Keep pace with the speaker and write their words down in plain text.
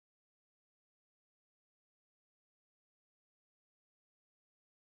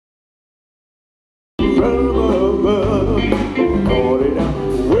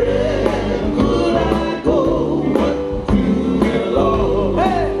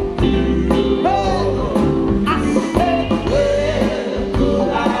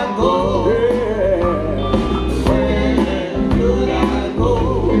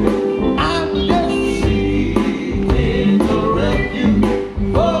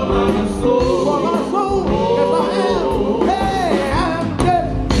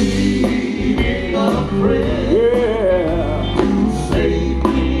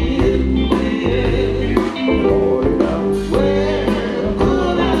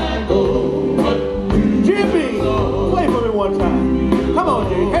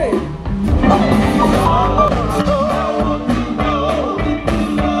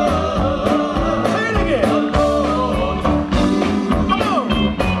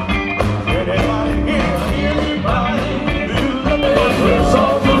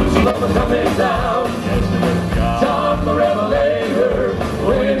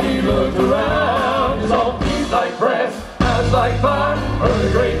Like fire, heard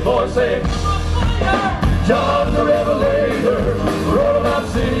a great voice say, John the Revelator, rode about the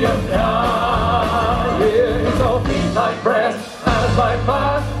city of God. Yeah, his own feet like brass, eyes like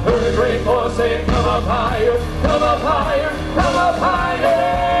fire, heard a great voice say, come up higher, come up higher, come up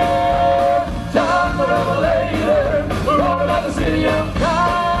higher. John the Revelator, rode about the city of God.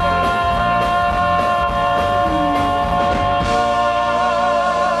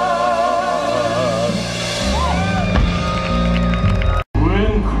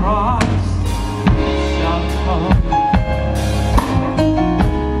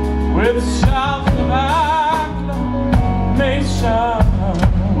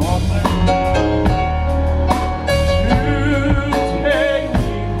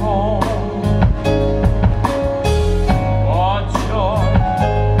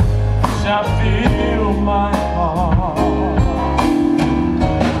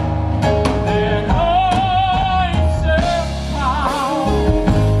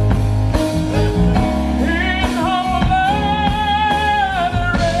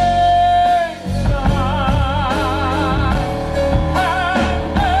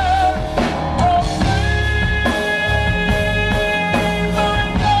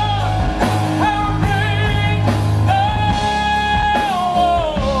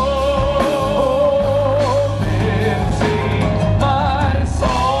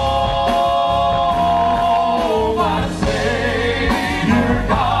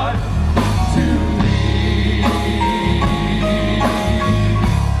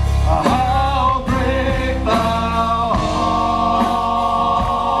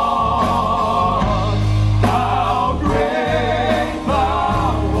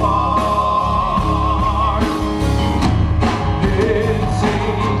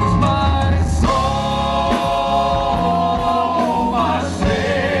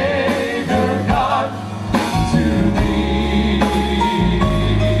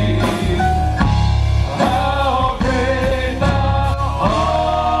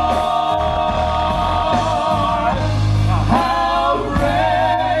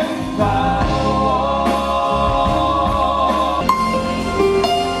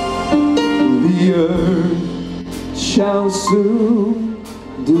 Shall soon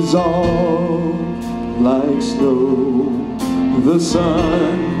dissolve like snow, the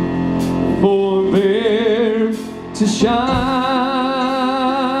sun forbear to shine,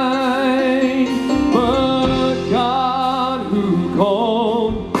 but God who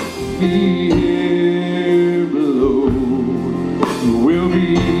called me here below will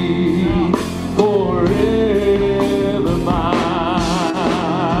be forever mine.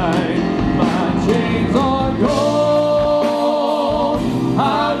 My chains are gone,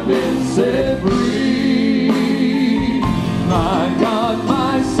 I've been set free. My God,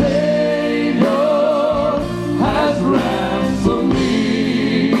 my Savior has ransomed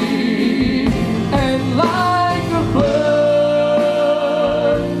me. And like a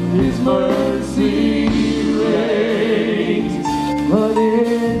flood, His mercy reigns,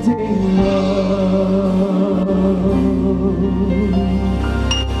 unending love.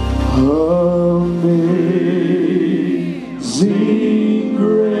 Amazing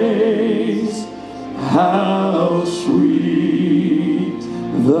grace, how sweet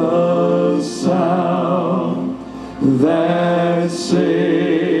the sound that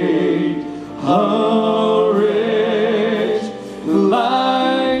saved a wretch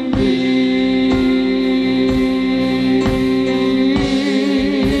like me.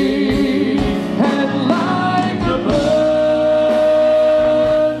 And like a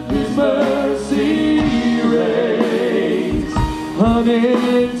bird, His mercy reigns,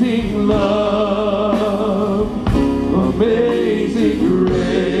 unending love.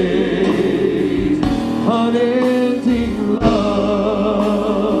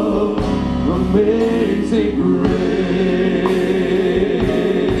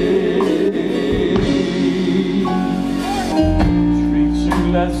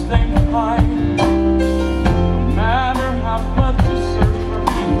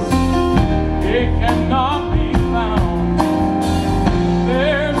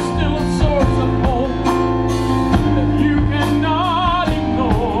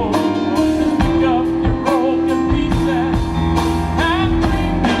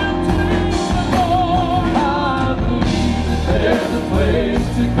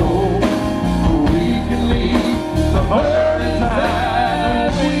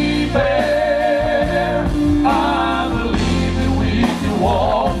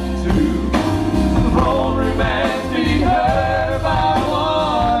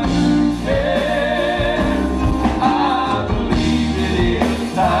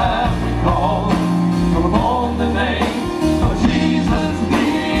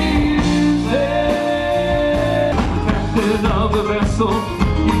 whistle,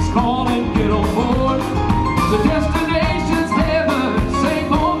 he's calling, get on board. The destination's heaven,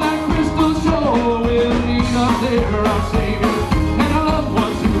 safe on that crystal shore. We'll meet up there, our Savior, and our loved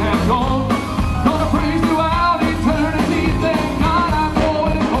ones who have gone. Gonna praise throughout eternity, thank God I'm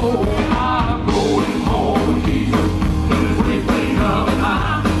going home. I'm going home with Jesus, to the sweet thing of the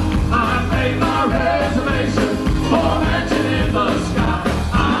time. I made my reservation for a mansion in the sky.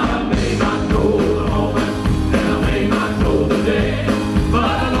 I may not know the moment, and I may not know the day, but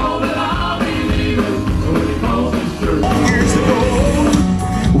I know that I'll be leaving when he calls his church. Years ago,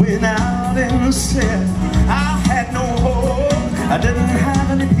 went out and said I had no hope, I didn't have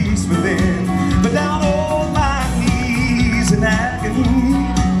any peace within, but down on my knees in agony,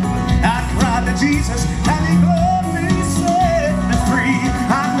 I cried to Jesus and he loved me, set me free.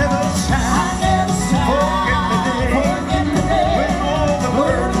 I never shall forget the day when all the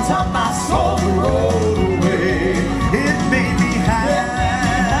burdens of my soul rolled away. It made me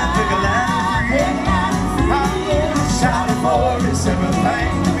happy, glad and free. I'm gonna shout it for it's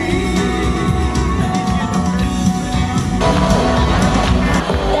everything to me.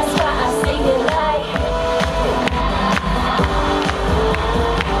 That's why I sing it like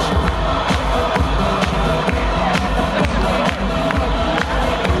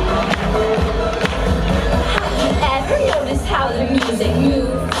ever notice how the music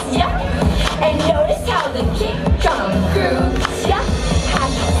moves, yeah? And notice how the kick drum grooves, yeah?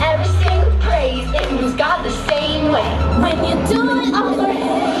 Have you ever sing praise? It moves God the same way. When you do it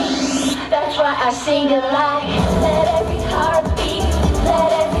overhead, that's why I sing it like, let every heart beat,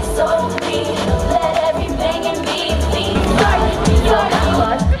 let every soul beat, let every banging beat beat. Start your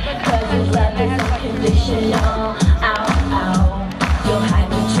heart, cause his love is unconditional. Ow, ow, you'll have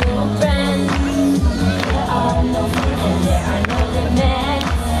a true friend. There are no fears and there are no limits.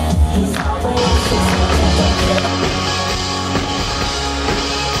 He's always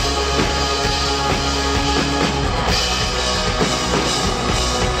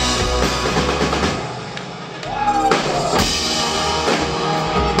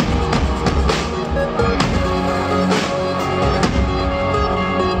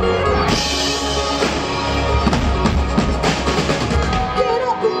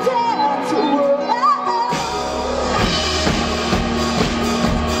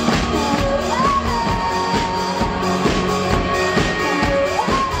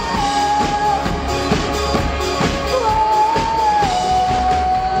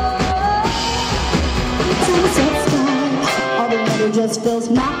just fills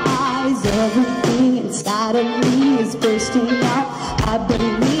my eyes. Everything inside of me is bursting out. I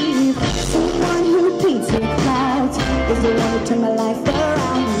believe someone who paints the clouds is the one who turned my life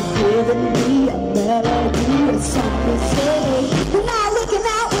around. You've given me a melody, a song to say. You're not looking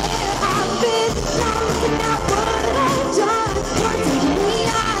out where I've been, not looking out what I've done. You're taking me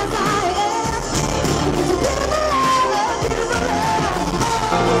as I am. It's a beautiful love, beautiful love.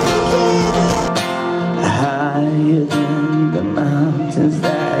 Higher than the mountains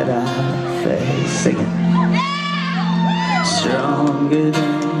that I face, singing. Stronger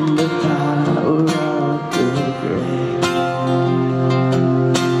than the power of the grave,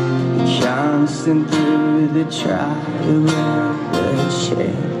 constant through the trial and the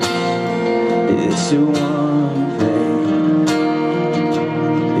change. It's the one thing that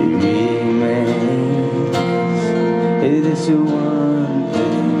remains. It's the one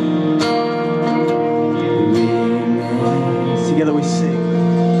thing. Together we sing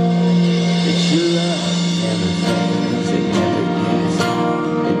that your love never fails, it never gives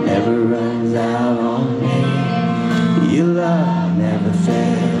up, it never runs out on me. Your love never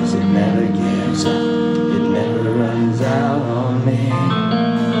fails, it never gives up, it never runs out on me.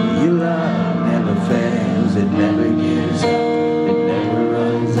 Your love never fails,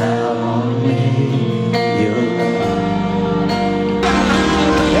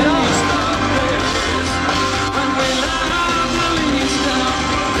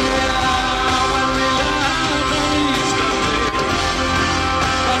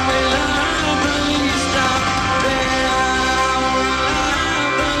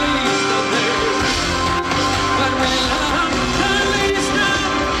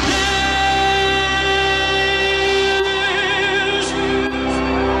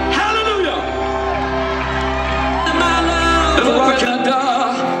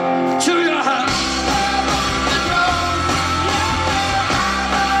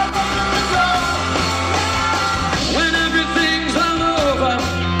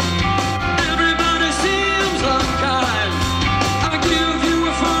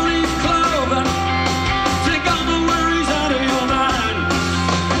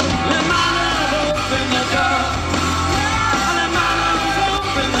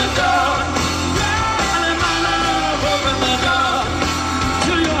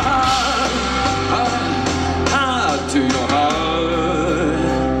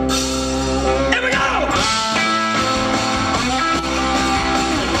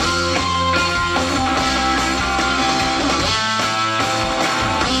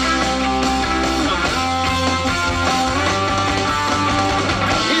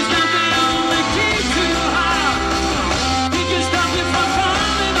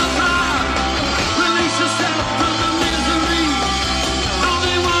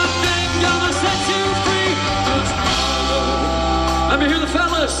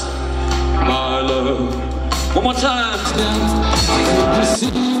 One more time. To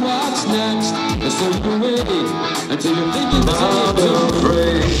see what's next, and so you wait until you think it's time to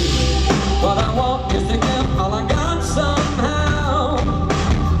pray. What I want is to get all I got somehow.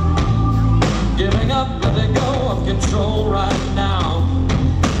 Giving up, letting go of control right now.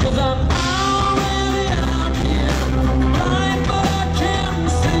 'Cause I'm already out here, blind but I can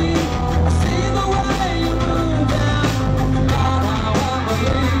see. I see the way you move down, God, how I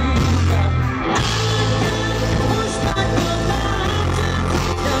believe that. Push back the mountains,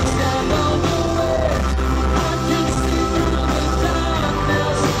 can't stand on the way. I can see through the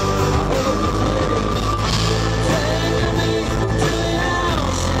darkness. Taking me to the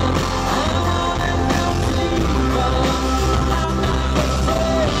ocean, I wanna go deeper. I'm not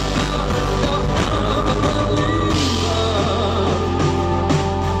afraid, no, I'm a believer.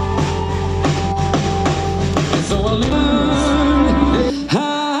 And so I learned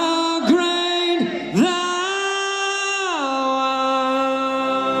how great thou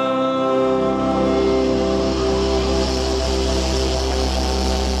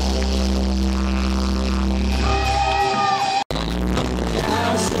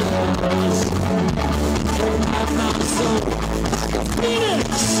art.